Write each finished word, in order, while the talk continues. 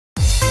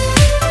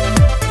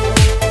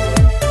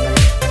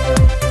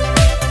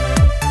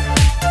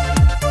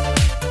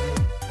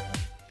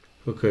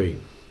Okay,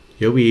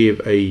 here we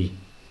have a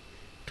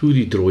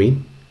 2D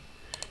drawing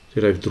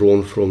that I've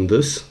drawn from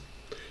this.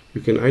 You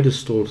can either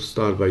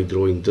start by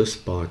drawing this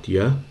part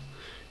here,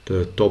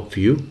 the top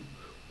view,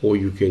 or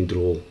you can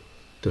draw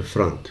the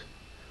front,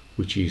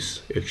 which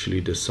is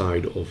actually the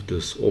side of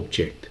this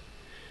object.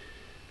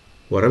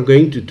 What I'm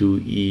going to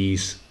do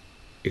is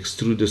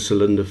extrude the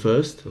cylinder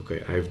first.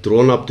 Okay, I've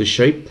drawn up the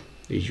shape.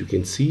 As you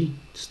can see,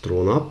 it's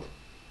drawn up.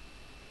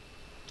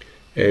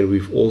 And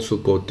we've also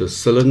got the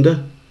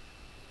cylinder.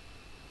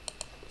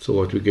 So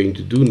what we're going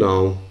to do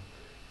now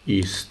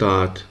is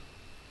start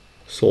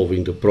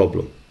solving the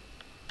problem.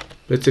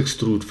 Let's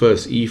extrude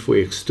first. E for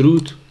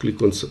extrude. Click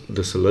on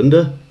the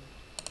cylinder.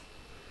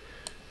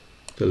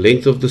 The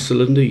length of the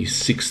cylinder is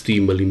 60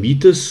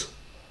 millimeters.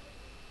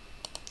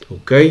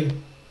 Okay.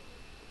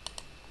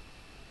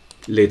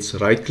 Let's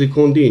right click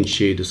on there and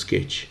share the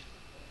sketch.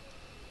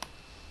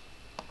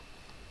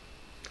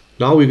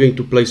 Now we're going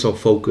to place our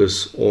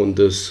focus on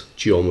this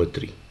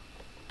geometry.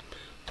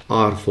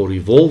 R for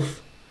revolve.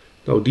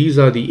 Now these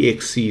are the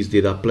axes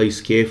that are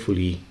placed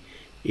carefully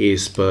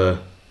as per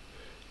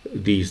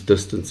these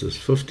distances,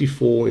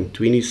 54 and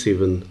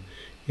 27,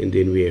 and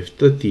then we have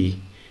 30,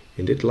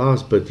 and that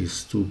last bit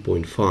is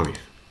 2.5.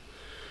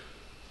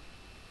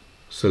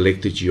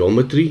 Select the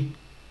geometry,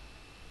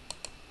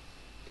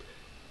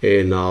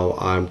 and now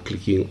I'm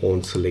clicking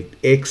on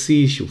select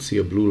axis. You'll see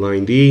a blue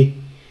line there,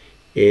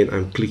 and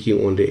I'm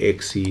clicking on the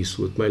axis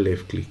with my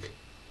left click.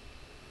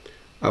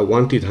 I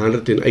want it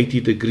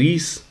 180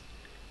 degrees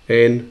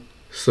and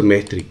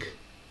symmetric.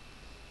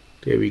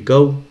 There we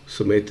go,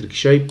 symmetric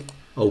shape.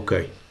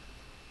 Okay,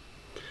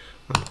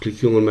 I'm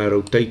clicking on my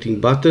rotating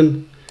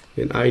button,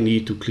 and I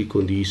need to click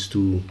on these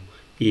two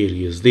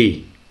areas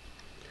there.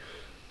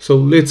 So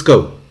let's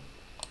go.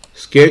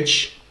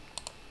 Sketch.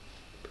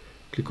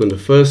 Click on the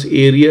first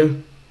area.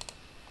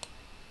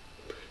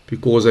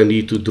 Because I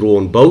need to draw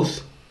on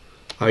both,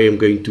 I am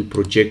going to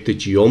project the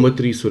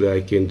geometry so that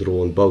I can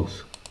draw on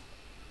both.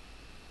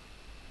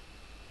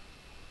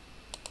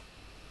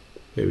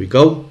 There we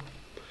go.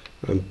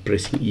 I'm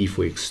pressing E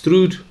for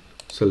extrude.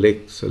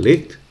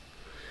 Select.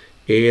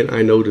 And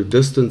I know the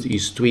distance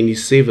is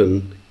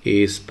 27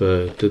 as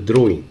per the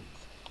drawing.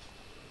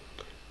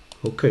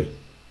 Okay.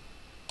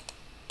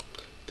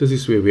 This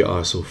is where we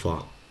are so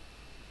far.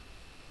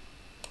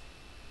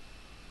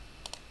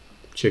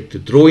 Check the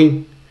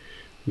drawing.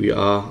 We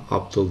are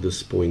up till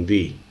this point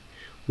there.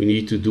 We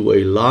need to do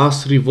a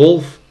last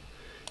revolve,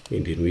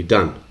 and then we're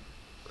done.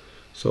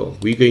 So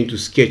we're going to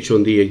sketch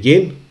on there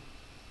again.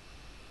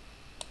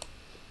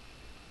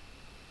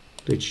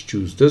 Let's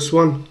choose this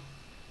one.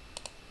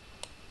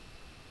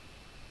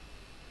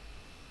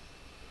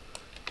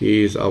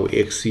 Here's our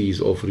axis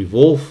of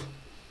revolve.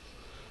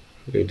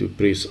 I'm going to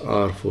press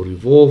R for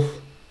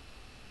revolve.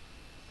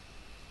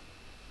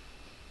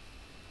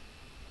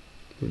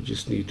 We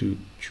just need to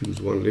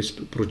choose one. Let's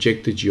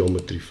project the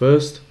geometry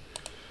first.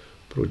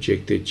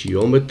 Project the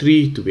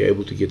geometry to be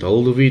able to get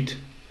hold of it.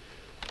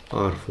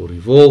 R for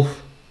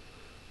revolve.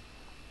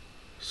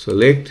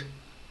 Select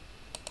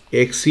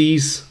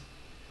axis.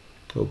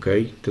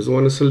 Okay, doesn't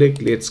want to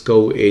select. Let's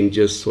go and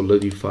just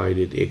solidify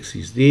that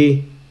axis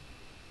there.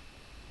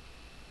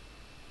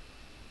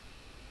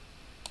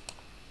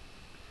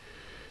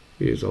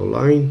 Here's our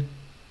line.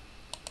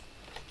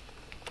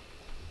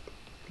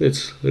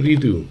 Let's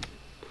redo.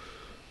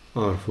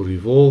 R for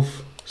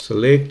revolve.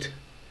 Select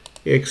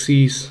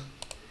axis.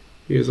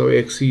 Here's our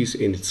axis,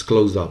 and it's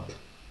closed up.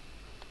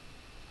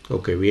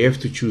 Okay, we have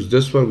to choose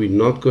this one. We're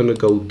not going to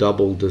go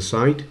double the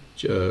side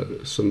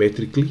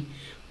symmetrically.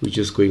 We're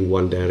just going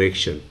one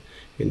direction,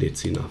 and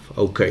that's enough.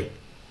 Okay,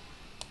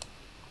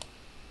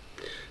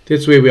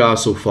 that's where we are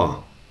so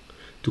far.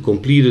 To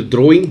complete the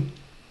drawing,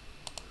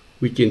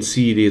 we can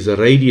see there's a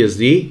radius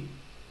there,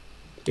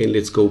 and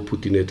let's go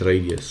put in that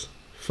radius.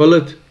 Fill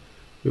it.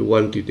 We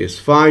want it as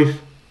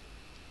 5.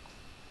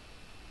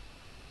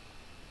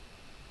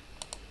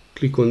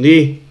 Click on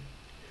there.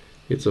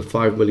 It's a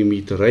 5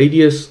 millimeter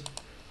radius.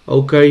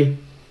 Okay,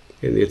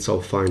 and that's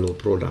our final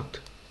product.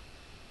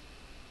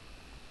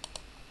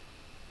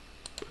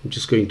 I'm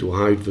just going to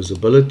hide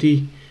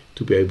visibility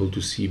to be able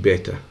to see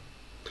better.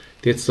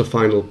 That's the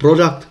final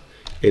product,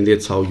 and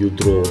that's how you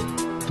draw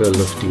the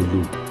lifting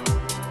loop.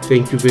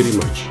 Thank you very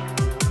much.